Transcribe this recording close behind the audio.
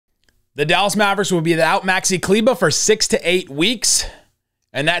The Dallas Mavericks will be without Maxi Kleber for 6 to 8 weeks,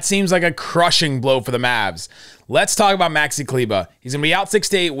 and that seems like a crushing blow for the Mavs. Let's talk about Maxi Kleber. He's going to be out 6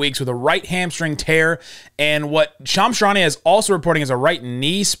 to 8 weeks with a right hamstring tear, and what Shams Charania is also reporting is a right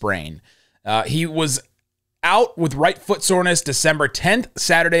knee sprain. He was out with right foot soreness December 10th,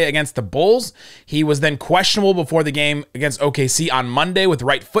 Saturday against the Bulls. He was then questionable before the game against OKC on Monday with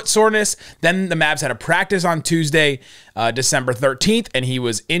right foot soreness. Then the Mavs had a practice on Tuesday, December 13th, and he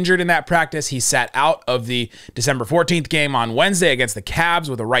was injured in that practice. He sat out of the December 14th game on Wednesday against the Cavs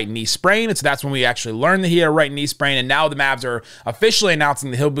with a right knee sprain. And so that's when we actually learned that he had a right knee sprain. And now the Mavs are officially announcing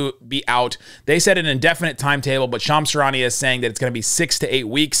that he'll be out. They said an indefinite timetable, but Shams Charania is saying that it's going to be 6 to 8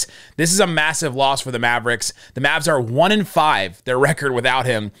 weeks. This is a massive loss for the Mavericks. The Mavs are 1-5, their record without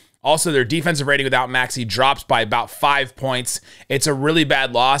him. Also, their defensive rating without Maxi drops by about 5 points. It's a really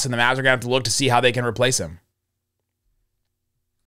bad loss, and the Mavs are going to have to look to see how they can replace him.